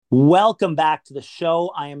Welcome back to the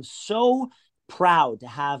show. I am so proud to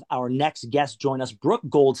have our next guest join us. Brooke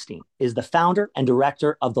Goldstein is the founder and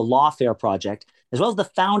director of the Lawfare Project, as well as the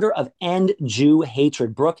founder of End Jew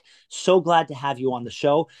Hatred. Brooke, so glad to have you on the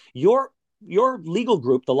show. Your legal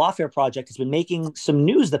group, the Lawfare Project, has been making some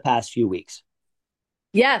news the past few weeks.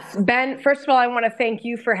 Yes, Ben, first of all, I want to thank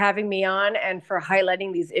you for having me on and for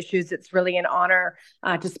highlighting these issues. It's really an honor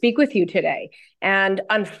to speak with you today. And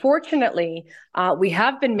unfortunately, we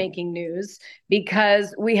have been making news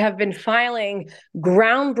because we have been filing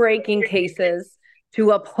groundbreaking cases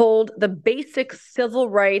to uphold the basic civil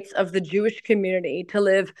rights of the Jewish community to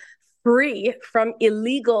live free from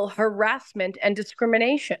illegal harassment and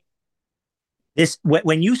discrimination.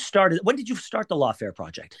 When you started, when did you start the Lawfare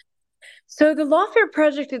Project? So the Lawfare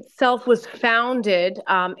Project itself was founded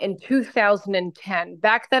in 2010.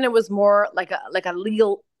 Back then, it was more like a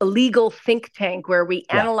legal think tank where we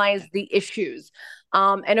Yeah. analyzed the issues.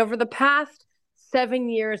 And over the past 7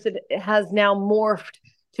 years, it has now morphed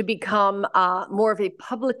to become more of a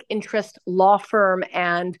public interest law firm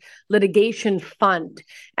and litigation fund.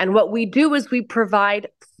 And what we do is we provide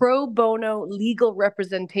pro bono legal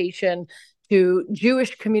representation to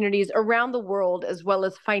Jewish communities around the world, as well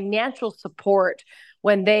as financial support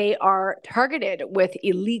when they are targeted with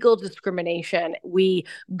illegal discrimination. We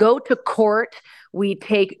go to court, we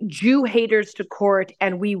take Jew haters to court,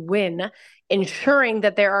 and we win, ensuring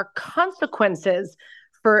that there are consequences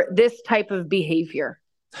for this type of behavior.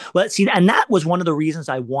 Well, see, and that was one of the reasons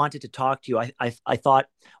I wanted to talk to you. I thought,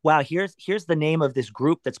 wow, here's the name of this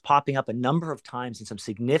group that's popping up a number of times in some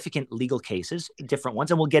significant legal cases, different ones,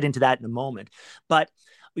 and we'll get into that in a moment. But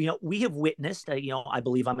we have witnessed. I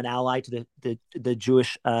believe I'm an ally to the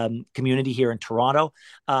Jewish community here in Toronto,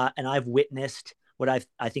 and I've witnessed what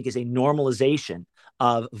I think is a normalization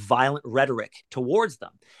of violent rhetoric towards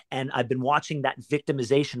them. And I've been watching that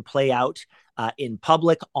victimization play out in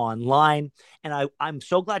public, online. And I'm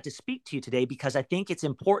so glad to speak to you today because I think it's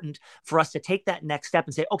important for us to take that next step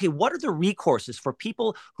and say, okay, what are the recourses for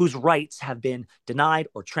people whose rights have been denied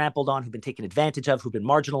or trampled on, who've been taken advantage of, who've been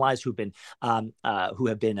marginalized, who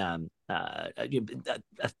have been and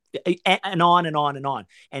on and on and on.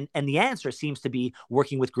 And the answer seems to be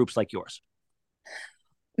working with groups like yours.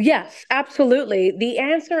 Yes, absolutely. The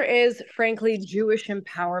answer is, frankly, Jewish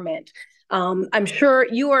empowerment. I'm sure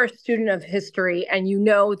you are a student of history and you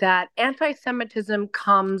know that anti-Semitism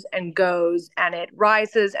comes and goes and it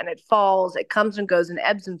rises and it falls. It comes and goes and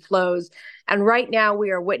ebbs and flows. And right now we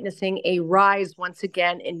are witnessing a rise once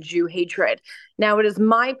again in Jew hatred. Now, it is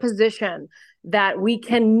my position that we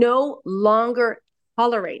can no longer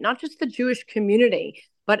tolerate not just the Jewish community,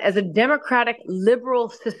 but as a democratic liberal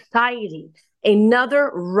society,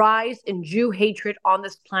 another rise in Jew hatred on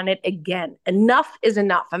this planet again. Enough is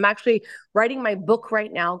enough. I'm actually writing my book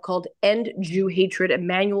right now called End Jew Hatred, a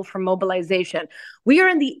manual for mobilization. We are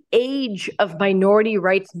in the age of minority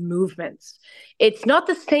rights movements. It's not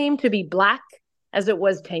the same to be Black as it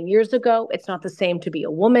was 10 years ago. It's not the same to be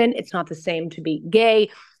a woman. It's not the same to be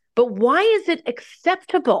gay. But why is it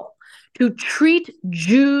acceptable to treat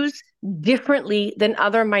Jews differently than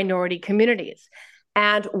other minority communities?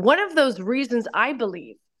 And one of those reasons, I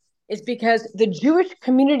believe, is because the Jewish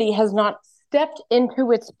community has not stepped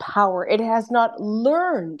into its power. It has not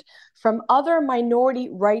learned from other minority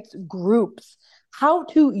rights groups how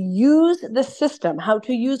to use the system, how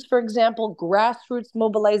to use, for example, grassroots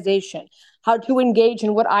mobilization, how to engage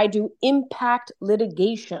in what I do, impact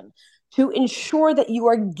litigation, to ensure that you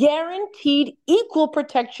are guaranteed equal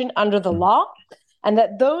protection under the law and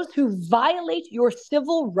that those who violate your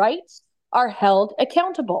civil rights are held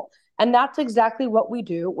accountable. And that's exactly what we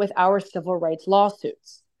do with our civil rights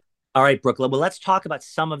lawsuits. All right, Brooke. Well, let's talk about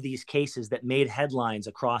some of these cases that made headlines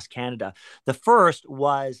across Canada. The first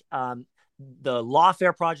was the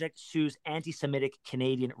Lawfare Project sues anti-Semitic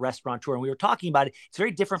Canadian restaurateur. And we were talking about it. It's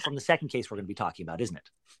very different from the second case we're going to be talking about, isn't it?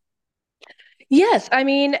 Yes, I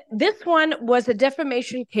mean, this one was a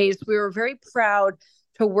defamation case. We were very proud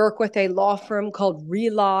to work with a law firm called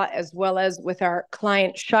Relaw, as well as with our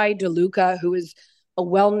client Shai DeLuca, who is a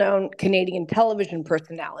well-known Canadian television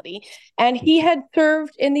personality, and he had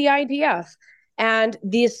served in the IDF. And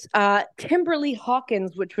this Kimberly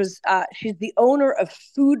Hawkins, which was she's the owner of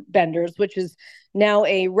Food Benders, which is now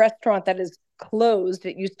a restaurant that is closed.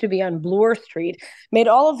 It used to be on Bloor Street. Made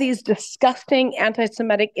all of these disgusting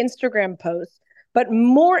anti-Semitic Instagram posts. But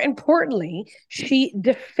more importantly, she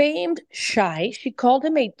defamed Shai. She called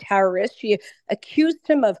him a terrorist. She accused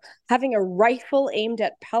him of having a rifle aimed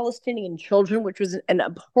at Palestinian children, which was an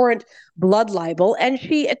abhorrent blood libel. And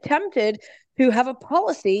she attempted to have a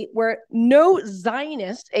policy where no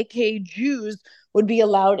Zionists, aka Jews, would be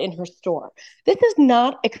allowed in her store. This is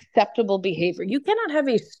not acceptable behavior. You cannot have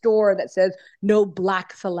a store that says no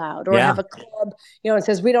blacks allowed, or Yeah. have a club, it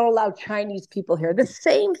says we don't allow Chinese people here. The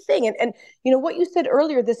same thing. And what you said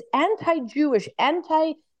earlier, this anti-Jewish,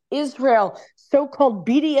 anti-Israel so-called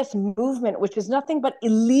BDS movement, which is nothing but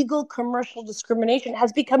illegal commercial discrimination,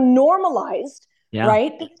 has become normalized, Yeah.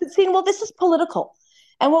 right? It's seen, well, this is political.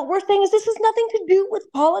 And what we're saying is this has nothing to do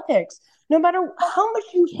with politics. No matter how much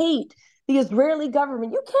you hate the Israeli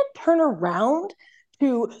government, you can't turn around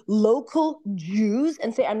to local Jews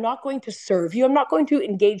and say, I'm not going to serve you. I'm not going to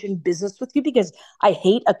engage in business with you because I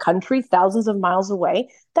hate a country thousands of miles away.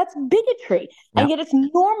 That's bigotry. Yeah. And yet it's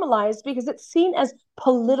normalized because it's seen as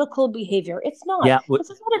political behavior. It's not. Yeah.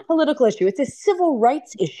 This is not a political issue. It's a civil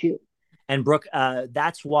rights issue. And Brooke,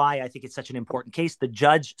 that's why I think it's such an important case. The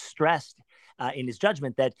judge stressed in his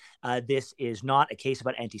judgment that this is not a case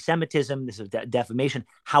about anti-Semitism. This is defamation.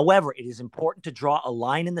 However, it is important to draw a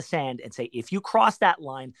line in the sand and say, if you cross that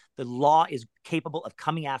line, the law is capable of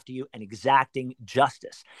coming after you and exacting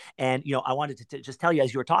justice. And, I wanted to just tell you,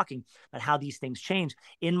 as you were talking, about how these things change.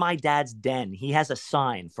 In my dad's den, he has a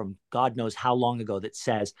sign from God knows how long ago that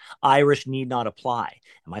says, Irish need not apply.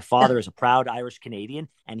 And my father is a proud Irish Canadian,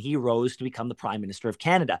 and he rose to become the Prime Minister of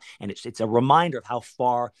Canada. And it's a reminder of how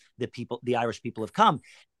far the Irish people have come.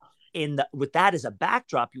 With that as a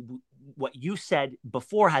backdrop, what you said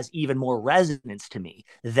before has even more resonance to me,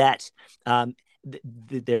 that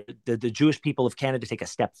the Jewish people of Canada take a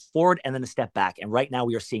step forward and then a step back. And right now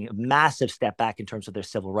we are seeing a massive step back in terms of their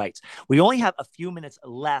civil rights. We only have a few minutes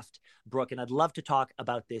left, Brooke, and I'd love to talk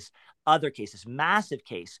about this other case, this massive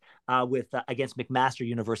case against McMaster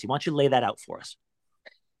University. Why don't you lay that out for us?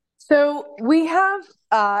 So we have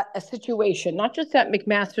a situation, not just at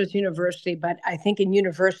McMaster's University, but I think in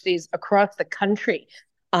universities across the country,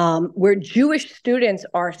 where Jewish students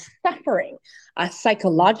are suffering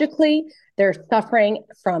psychologically. They're suffering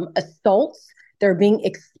from assaults. They're being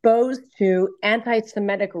exposed to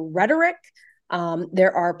anti-Semitic rhetoric.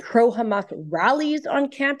 There are pro-Hamas rallies on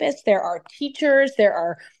campus. There are teachers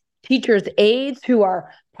aides who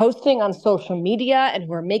are posting on social media and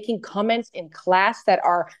who are making comments in class that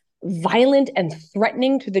are violent and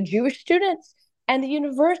threatening to the Jewish students. And the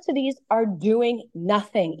universities are doing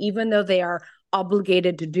nothing, even though they are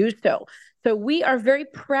obligated to do so. So we are very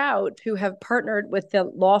proud to have partnered with the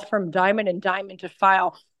law firm Diamond and Diamond to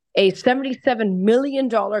file a $77 million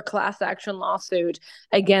class action lawsuit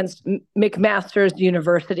against McMaster's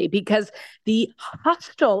University, because the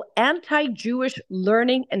hostile anti-Jewish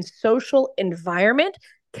learning and social environment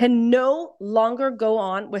can no longer go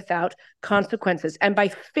on without consequences. And by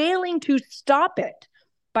failing to stop it,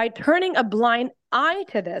 by turning a blind eye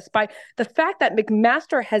to this, by the fact that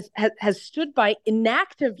McMaster has stood by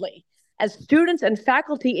inactively as students and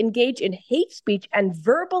faculty engage in hate speech and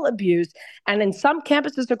verbal abuse, and in some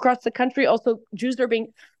campuses across the country, also Jews are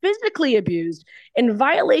being physically abused in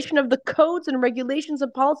violation of the codes and regulations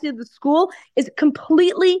and policy of the school, is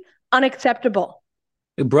completely unacceptable.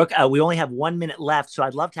 Brooke, we only have 1 minute left, so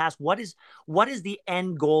I'd love to ask, what is the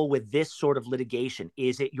end goal with this sort of litigation?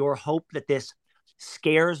 Is it your hope that this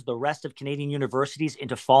scares the rest of Canadian universities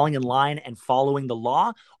into falling in line and following the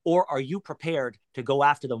law, or are you prepared to go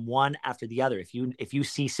after them one after the other? If you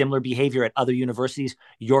see similar behavior at other universities,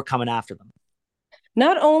 you're coming after them.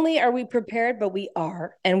 Not only are we prepared, but we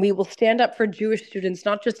are, and we will stand up for Jewish students,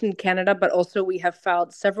 not just in Canada, but also we have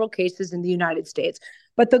filed several cases in the United States.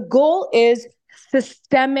 But the goal is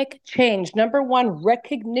systemic change. Number one,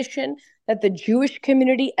 recognition that the Jewish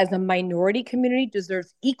community as a minority community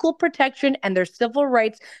deserves equal protection and their civil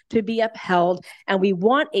rights to be upheld. And we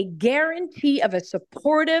want a guarantee of a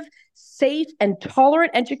supportive, safe, and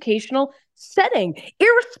tolerant educational setting,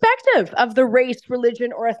 irrespective of the race,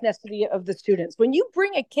 religion, or ethnicity of the students. When you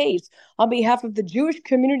bring a case on behalf of the Jewish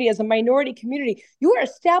community as a minority community, you are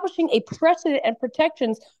establishing a precedent and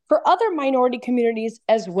protections for other minority communities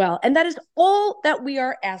as well. And that is all that we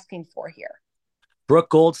are asking for here. Brooke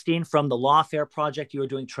Goldstein from the Lawfare Project, you are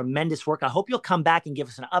doing tremendous work. I hope you'll come back and give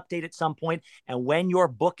us an update at some point. And when your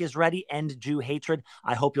book is ready, End Jew Hatred,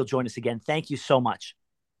 I hope you'll join us again. Thank you so much.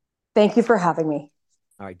 Thank you for having me.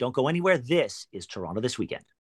 All right, don't go anywhere. This is Toronto This Weekend.